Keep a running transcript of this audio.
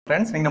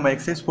Friends, we will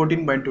exercise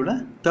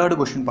 14.2 third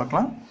question.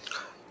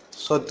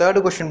 So third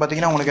question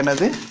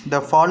the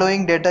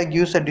following data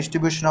gives a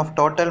distribution of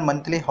total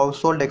monthly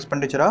household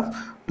expenditure of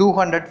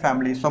 200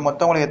 families. So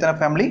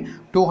family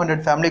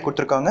 200 family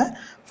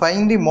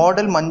find the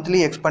model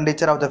monthly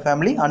expenditure of the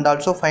family and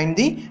also find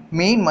the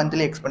mean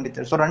monthly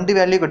expenditure. So two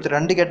value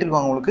rendu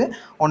kettirukanga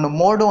one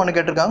mode one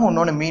kettirukanga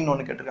one mean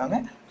one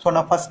kettirukanga. So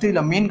na first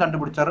the mean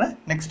kandupidicharen,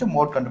 next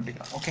mode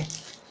kandupidikalam. Okay.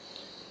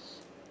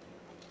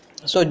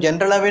 So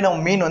generally we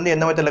mean வந்து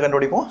எந்த மெத்தட்ல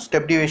கண்டுபிடிப்போம்,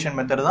 step deviation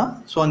method தான்.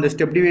 So அந்த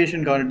step deviation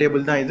கான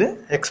table தான் இது.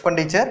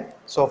 Expenditure,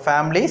 so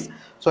families,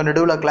 so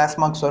நடுவுல class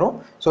marks வரும்.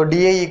 So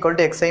DI equal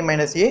to XI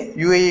minus A,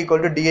 UI equal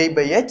to DI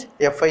by H,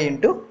 FI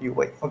into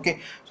UI. Okay.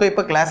 So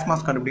இப்போ class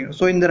marks கண்டுபிடிக்கணும்.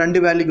 So இந்த ரெண்டு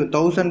வேல்யூக்கு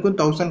 1000 க்கும்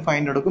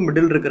 1500 க்கும்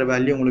மிடில் இருக்கிற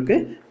வேல்யூ உங்களுக்கு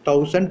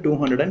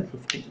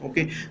 1250.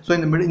 Okay. So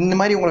இந்த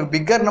மாதிரி உங்களுக்கு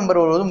பிக்கர்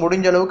நம்பர் வரும்போது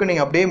முடிஞ்ச அளவுக்கு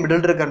நீங்க அப்படியே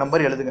மிடில் இருக்கிற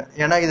நம்பர் எழுதுங்க.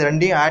 ஏன்னா இது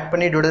ரெண்டையும் ஆட்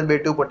பண்ணி டிவைடட் பை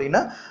 2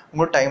 போட்டீங்கன்னா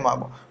உங்களுக்கு டைம்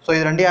ஆகும். So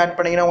இது ரெண்டையும் ஆட்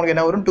பண்ணீங்கன்னா உங்களுக்கு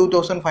என்ன வரும்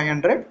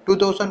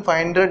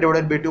 2500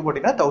 divided by 2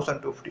 போட்டீங்கன்னா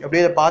 1250.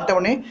 அப்படியே இத பார்த்த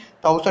உடனே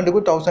 1000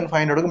 க்கு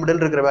 1500 க்கு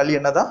மிடில் இருக்கிற வேல்யூ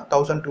என்னதான்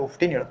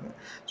 1250 ன்னு எழுதுங்க.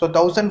 So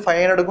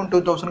 1500 க்கும்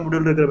 2000 க்கு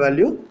மிடில் இருக்கிற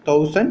வேல்யூ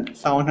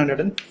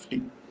 1750.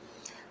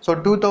 So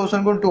 2000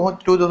 க்கும்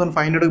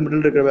 2500 க்கு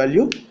மிடில் இருக்கிற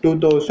வேல்யூ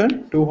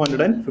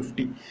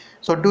 2250.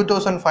 So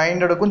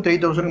 2500 க்கும்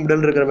 3000 க்கு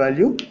மிடில் இருக்கிற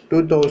வேல்யூ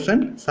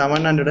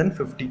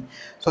 2750.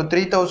 So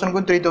 3000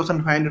 க்கும்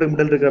 3500 க்கு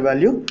மிடில் இருக்கிற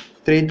வேல்யூ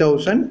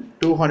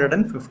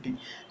 3250.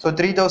 So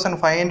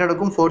 3500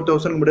 க்கும்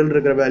 4000 க்கு மிடில்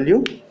இருக்கிற வேல்யூ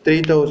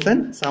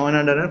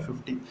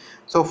 3750.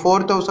 So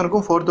 4000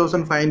 க்கும்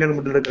 4500 க்கு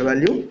மிடில் இருக்கிற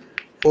வேல்யூ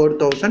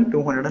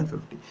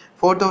 4250.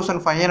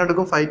 4500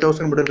 க்கும்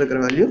 5000 க்கு மிடில் இருக்கிற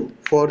value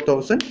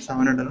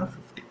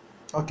 4750.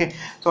 Okay.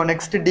 So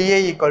next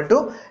DI equal to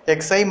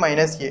XI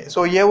minus A. So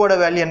A ஓட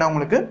வேல்யூ என்ன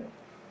உங்களுக்கு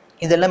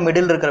இதெல்லாம்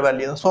மிடில் இருக்கிற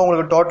வேல்யூ. ஸோ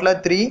உங்களுக்கு டோட்டலாக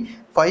 3,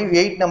 5,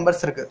 8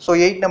 நம்பர்ஸ் இருக்குது. ஸோ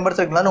 8 நம்பர்ஸ்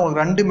இருக்குனால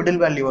உங்களுக்கு ரெண்டு மிடில்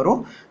வேல்யூ வரும்.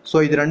 ஸோ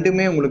இது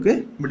ரெண்டுமே உங்களுக்கு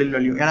மிடில்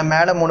வேல்யூ, ஏன்னா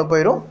மேலே 3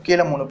 போயிடும்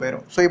கீழே 3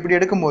 போயிடும். ஸோ இப்படி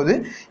எடுக்கும்போது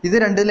இது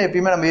ரெண்டுல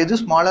எப்பயுமே நம்ம எது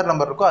ஸ்மாலர்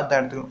நம்பர் இருக்கோ அதான்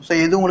எடுத்துக்கணும். ஸோ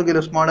எது உங்களுக்கு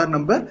இது ஸ்மாலர்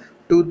நம்பர்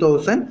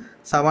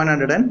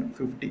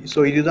 2750. ஸோ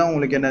இதுதான்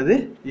உங்களுக்கு என்னது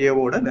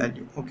ஏவோட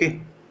வேல்யூ. ஓகே.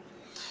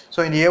 ஸோ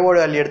இந்த ஏவோட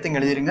வேல்யூ எடுத்து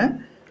இங்கே எழுதிருங்க.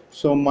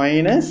 So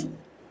minus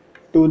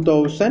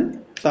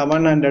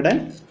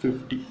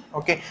 2750.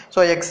 Okay. So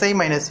XI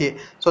minus A.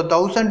 So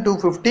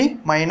 1250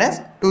 minus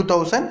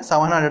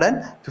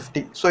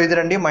 2750. So இது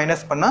ரெண்டையும்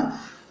மைனஸ் பண்ணா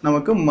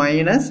நமக்கு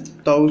minus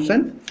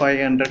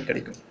 1500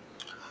 கிடைக்கும்.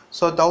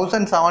 So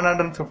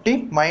 1750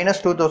 minus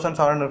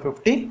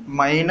 2750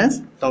 minus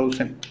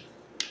 1000.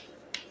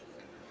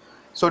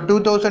 So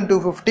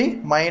 2250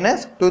 minus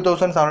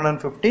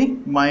 2750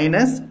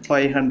 minus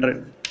 500.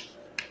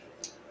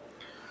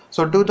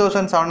 So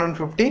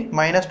 2750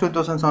 minus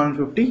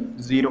 2750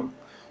 0.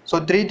 So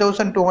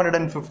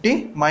 3250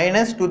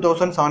 minus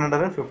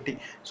 2750.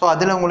 So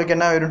அதில் உங்களுக்கு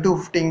என்ன வரும்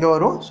 250 இங்கே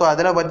வரும். ஸோ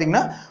அதில்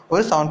பார்த்தீங்கன்னா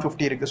ஒரு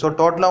 750 இருக்குது. ஸோ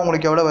டோட்டலாக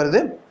உங்களுக்கு எவ்வளோ வருது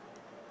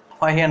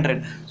 500.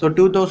 ஸோ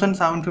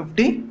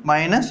 2750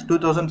 minus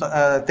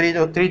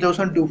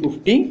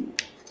 3250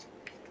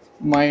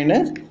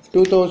 minus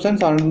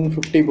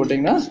 2750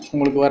 போட்டிங்கன்னா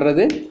உங்களுக்கு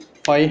வர்றது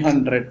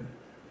 500.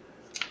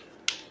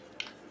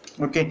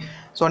 Okay.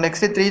 So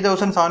next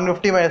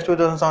 3750 minus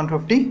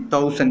 2750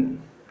 1000.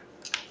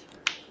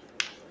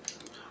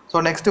 So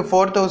next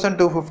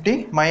 4250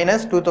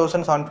 minus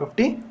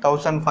 2750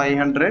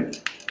 1500.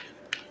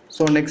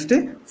 So next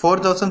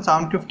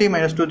 4750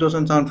 minus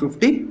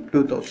 2750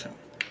 2000.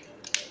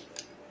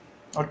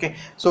 Okay.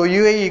 So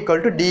UI equal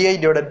to DI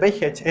divided by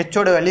H. H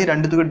oda value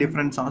ரெண்டுத்துக்கு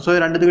டிஃபரன்ஸ் ஆகும். ஸோ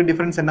ரெண்டுத்துக்கு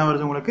டிஃபரன்ஸ் என்ன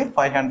வருது உங்களுக்கு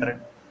 500.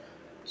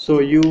 So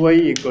UI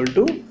equal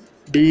to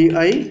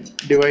DI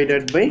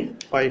divided by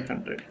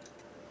 500.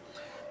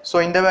 So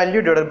இந்த value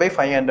divide by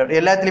 500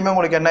 எல்லாத்துலேயுமே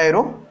உங்களுக்கு என்ன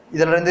ஆயிரும்,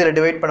 இதில் இருந்து இதில்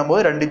டிவைட்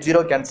பண்ணும்போது 2 0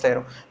 கேன்சல்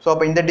ஆயிரும். ஸோ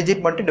அப்போ இந்த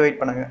டிஜிட் மட்டும் டிவைட்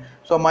பண்ணுங்க.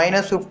 So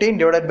minus 15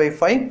 divided by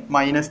 5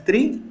 minus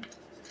 3.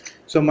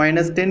 So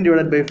minus 10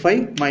 divided by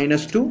 5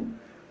 minus 2.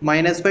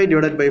 minus 5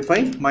 divided by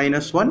 5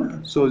 minus 1.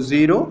 So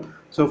 0.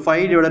 So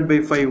 5 divided by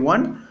 5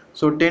 1.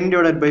 So 10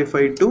 divided by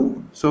 5 2.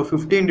 So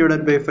 15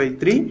 divided by 5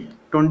 3.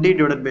 20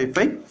 divided by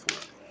 5 4.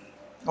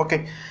 Okay.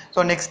 So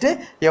next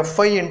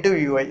FI into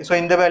UI. So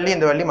இந்த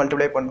value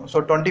multiply பண்ணும். So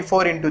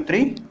 24 into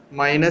 3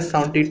 minus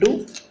 72.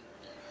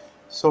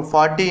 So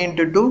 40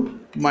 into 2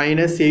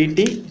 minus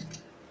 80.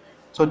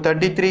 So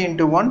 33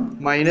 into 1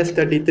 minus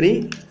 33.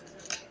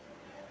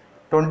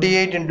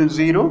 28 into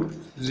 0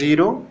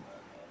 0.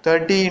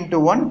 30 into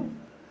 1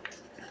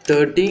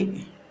 30.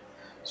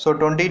 So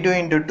 22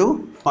 into 2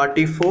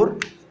 44.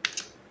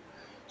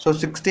 So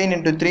 16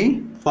 into 3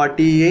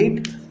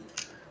 48.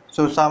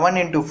 So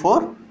 7 into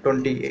 4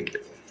 28.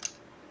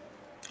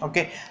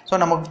 Okay. So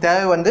நமக்கு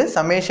தேவை வந்து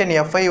summation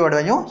FI ஓட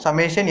வேல்யூம்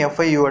summation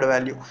FI ஓட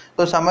value.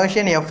 So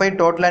summation FI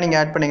டோட்டலாக நீங்கள்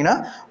ஆட் பண்ணிங்கன்னா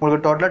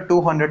உங்களுக்கு டோட்டலாக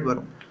 200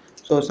 வரும்.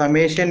 So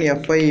summation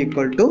FI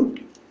equal to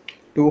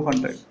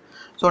 200.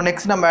 So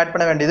next நம்ம ஆட்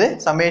பண்ண வேண்டியது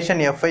summation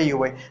FI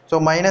UI. So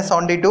minus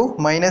 72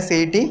 minus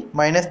 80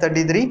 minus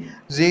 33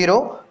 0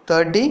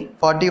 30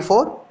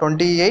 44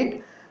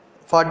 28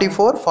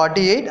 44,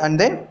 48 and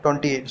then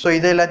 28. So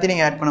இது எல்லாத்தையும்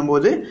நீங்க ஆட்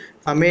பண்ணும்போது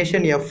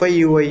summation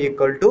FIUI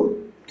equal to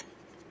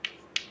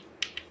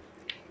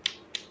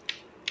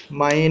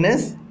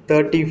minus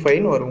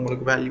 35 வரும்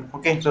உங்களுக்கு value.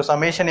 Okay, so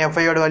summation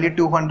FI ஓட வேல்யூ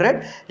 200,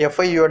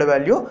 FIU ஓட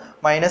வேல்யூ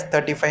minus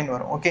 35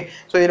 வரும். ஓகே,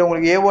 ஸோ இதில்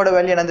உங்களுக்கு A ஓட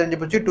வேல்யூ என்ன தெரிஞ்சு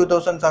போச்சு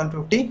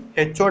 2750,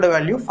 H ஓட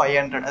வேல்யூ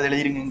 500 அது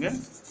எழுதிருங்க.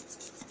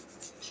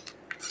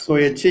 So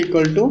H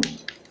equal to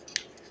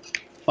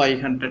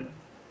 500.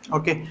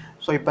 Okay,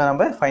 so இப்போ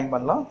நம்ம ஃபைன்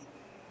பண்ணலாம்.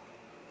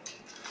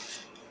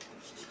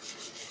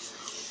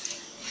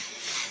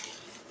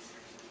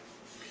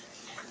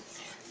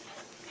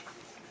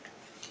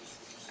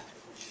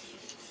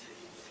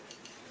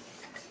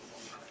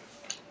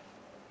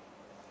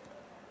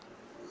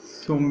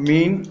 So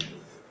mean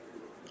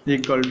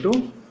equal to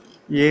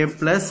A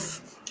plus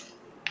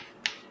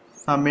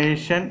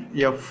summation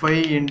Fi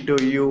into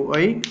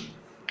Ui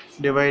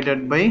divided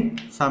by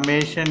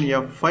summation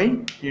Fi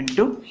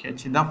into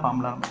H. இந்த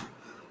ஃபார்முலா.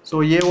 ஸோ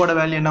A ஓட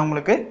வேல்யூ என்ன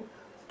உங்களுக்கு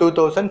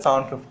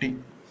 2750.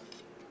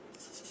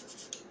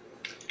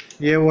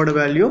 A ஓட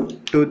value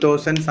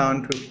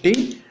 2750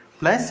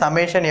 plus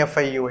summation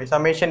FIUI.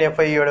 Summation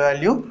FIUI ஓட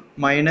value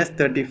minus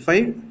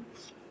 35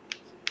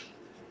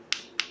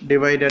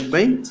 divided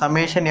by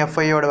summation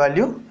FI ஓட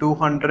value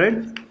 200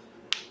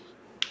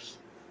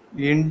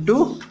 into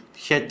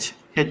H.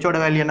 H ஓட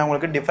value என்ன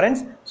உங்களுக்கு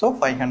டிஃபரன்ஸ், ஸோ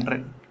 500.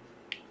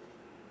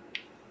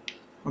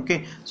 ஓகே,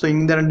 ஸோ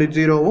இந்த ரெண்டு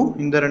ஜீரோவும்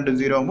இந்த ரெண்டு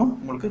ஜீரோவும்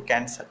உங்களுக்கு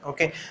cancel.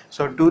 Okay,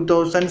 so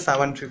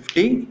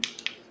 2750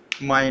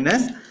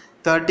 minus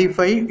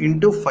 35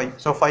 into 5.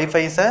 So 5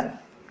 5s are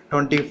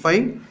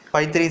 25,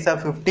 5 3s are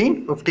 15,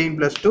 15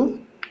 plus 2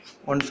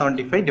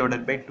 175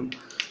 divided by 2.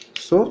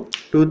 So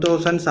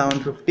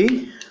 2750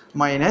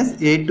 minus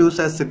 8 2s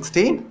are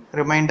 16,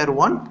 remainder 1,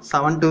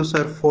 7 2s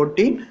are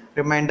 14,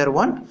 remainder 1,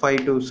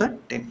 5 2s are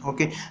 10.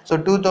 Okay, so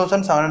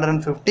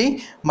 2750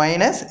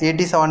 minus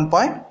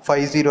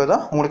 87.50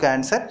 தான் உங்களுக்கு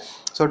answer.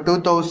 So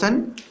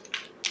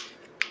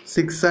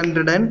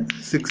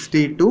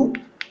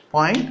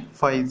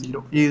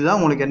 2662.50 இதுதான்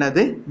உங்களுக்கு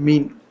என்னது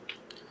மீன்.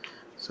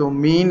 So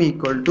mean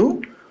equal to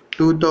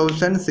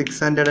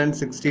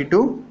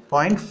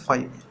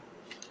 2662.5.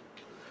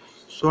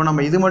 So நம்ம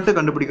இது மட்டும்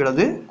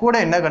கண்டுபிடிக்கிறது கூட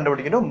என்ன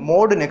கண்டுபிடிக்கணும்,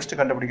 மோடு நெக்ஸ்ட்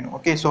கண்டுபிடிக்கணும்.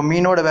 ஓகே, ஸோ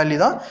மீனோட வேல்யூ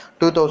தான்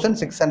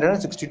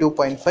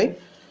 2662.5.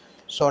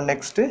 So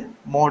next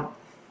mode.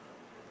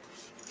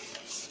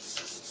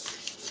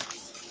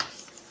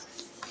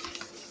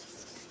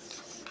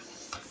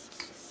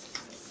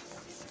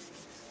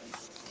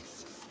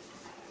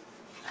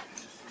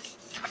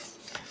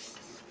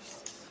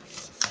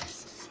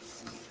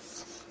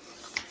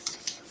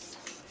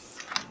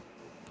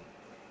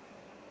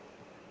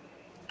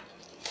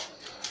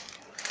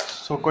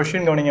 So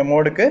question கவனிங்க,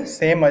 மோடுக்கு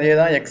சேம் அதே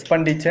தான்.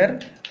 Expenditure,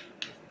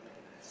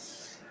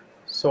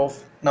 so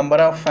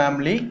number of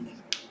family,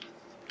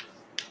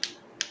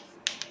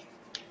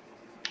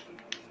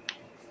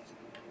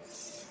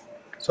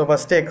 so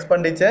first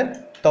expenditure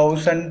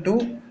 1000 to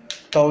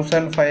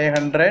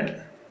 1500.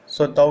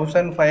 So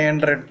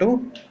 1500 to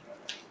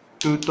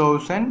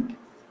 2000.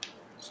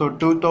 So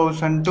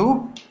 2000 to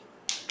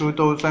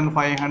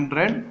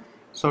 2500.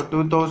 So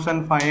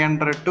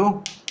 2500 to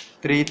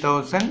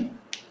 3000.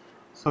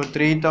 So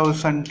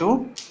 3000 to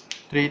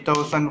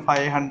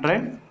 3500.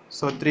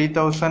 So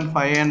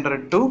 3500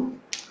 to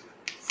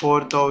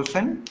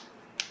 4000.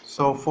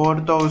 So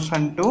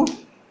 4000 to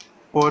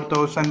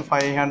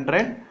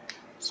 4500.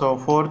 So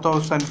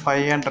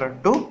 4500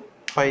 to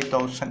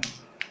 5000.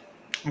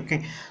 Okay,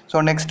 so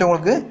next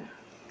உங்களுக்கு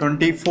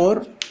 24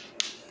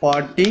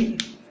 40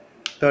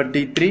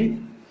 33.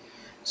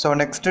 So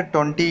next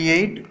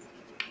 28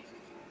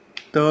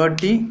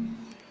 30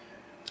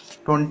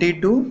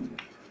 22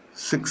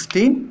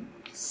 16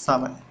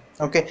 7.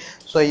 Okay,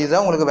 so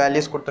இதுதான் உங்களுக்கு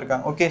values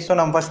கொடுத்துருக்காங்க. Okay, so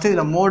நம்ம first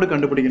இதில் mode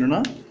கண்டுபிடிக்கணும்னா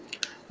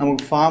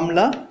நமக்கு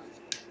formula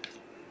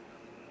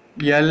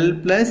L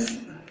plus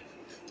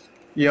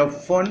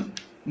F1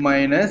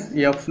 minus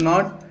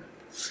F0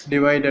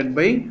 divided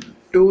by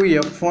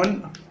 2F1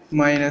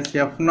 minus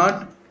F0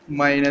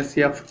 minus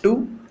F2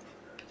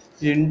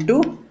 into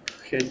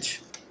H.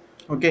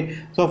 Okay,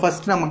 so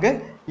first நமக்கு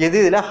எது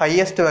இதில்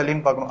ஹையஸ்ட்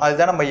வேல்யூன்னு பார்க்கணும்,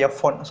 அதுதான் நம்ம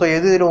F1. ஸோ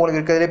எது இதில் உங்களுக்கு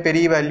இருக்கிறதுல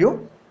பெரிய வேல்யூ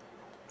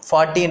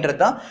 40ன்றது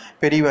தான்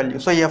பெரிய வேல்யூ.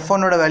 ஸோ F1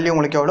 ஓட வேல்யூ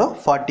உங்களுக்கு எவ்வளோ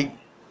 40.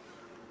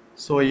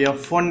 So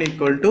F1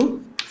 equal to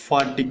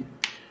 40.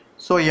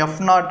 So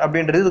F0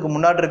 அப்படின்றது இதுக்கு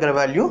முன்னாடி இருக்கிற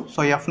வேல்யூ. So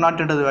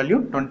F0ன்றது value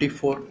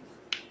 24.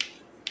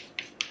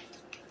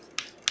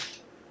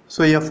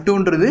 ஸோ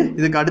F2ன்றது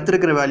இதுக்கு அடுத்து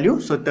இருக்கிற வேல்யூ.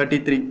 ஸோ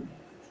 33.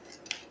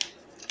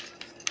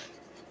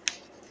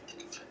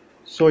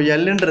 ஸோ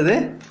Lன்றது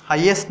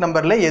ஹையஸ்ட்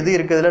நம்பரில் எது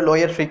இருக்கிறதுல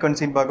லோயர்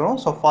ஃப்ரீக்வன்சின்னு பார்க்குறோம்.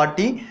 ஸோ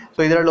 40. ஸோ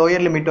இதில்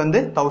லோயர் லிமிட் வந்து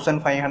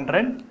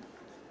 1500.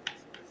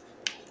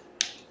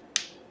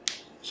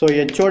 ஸோ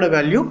ஹெச்சோட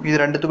வேல்யூ இது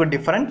ரெண்டுத்துக்கும்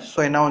டிஃபரன்ஸ். ஸோ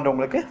என்ன வந்து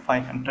உங்களுக்கு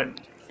 500.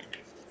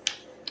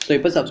 ஸோ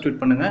இப்போ சப்ஸ்டியூட்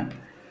பண்ணுங்கள்.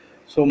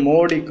 So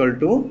mode equal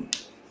to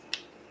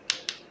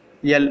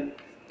L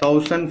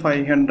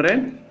 1500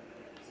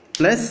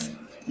 plus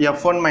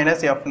F1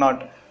 minus F0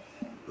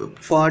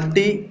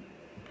 40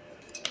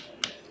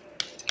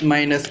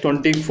 minus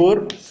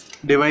 24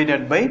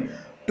 divided by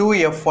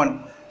 2f1.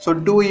 So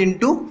 2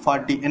 into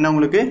 40 என்ன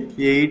உங்களுக்கு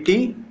 80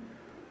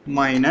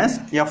 minus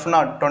f0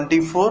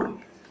 24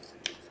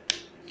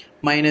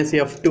 minus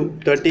f2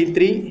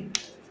 33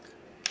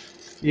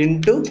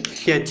 into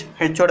h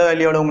ஓட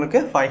வேல்யூ எவ்வளவு உங்களுக்கு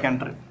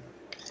 500.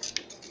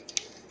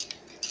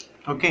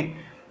 Okay,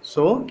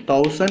 so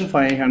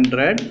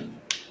 1500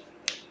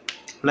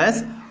 plus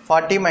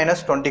 40 minus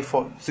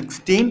 24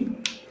 16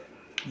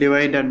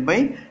 divided by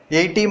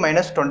 80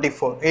 minus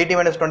 24 80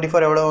 minus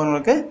 24 எவ்வளவு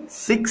உங்களுக்கு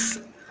 6.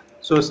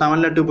 so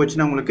 7 ல 2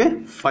 போச்சுனா உங்களுக்கு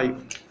 5.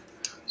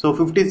 so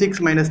 56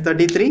 minus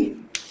 33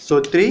 so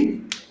 3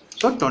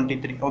 so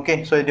 23. okay,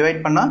 so divide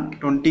பண்ணா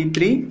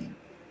 23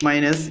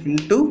 minus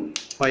into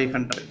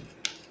 500.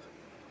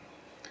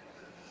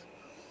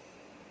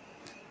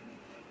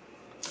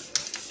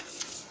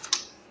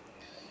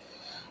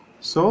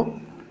 so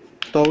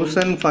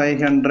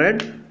 1500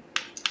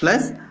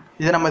 plus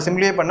இதை நம்ம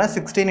simplify பண்ணா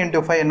 16 into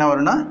 5 என்ன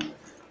வரும்னா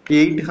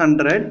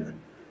 800.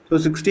 so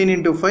 16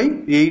 into 5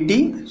 80.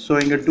 so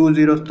இங்க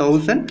 20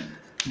 1000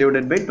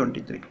 divided by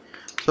 23.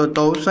 so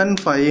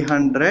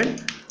 1500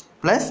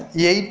 plus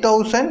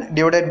 8000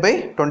 divided by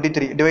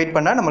 23 divide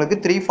பண்ணா நமக்கு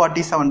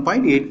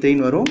 347.83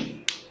 வரும்.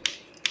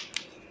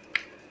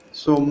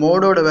 so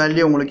mode ஓட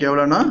வேல்யூ உங்களுக்கு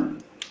எவ்வளவுனா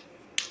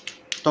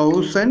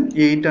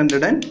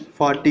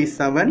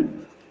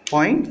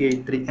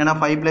 1847.83. ஏன்னா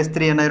 5 plus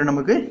 3 என்ன ஆயிரும்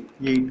நமக்கு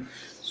 8.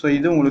 so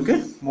இது உங்களுக்கு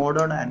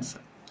மோடோட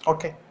ஆன்சர்.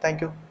 okay, thank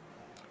you.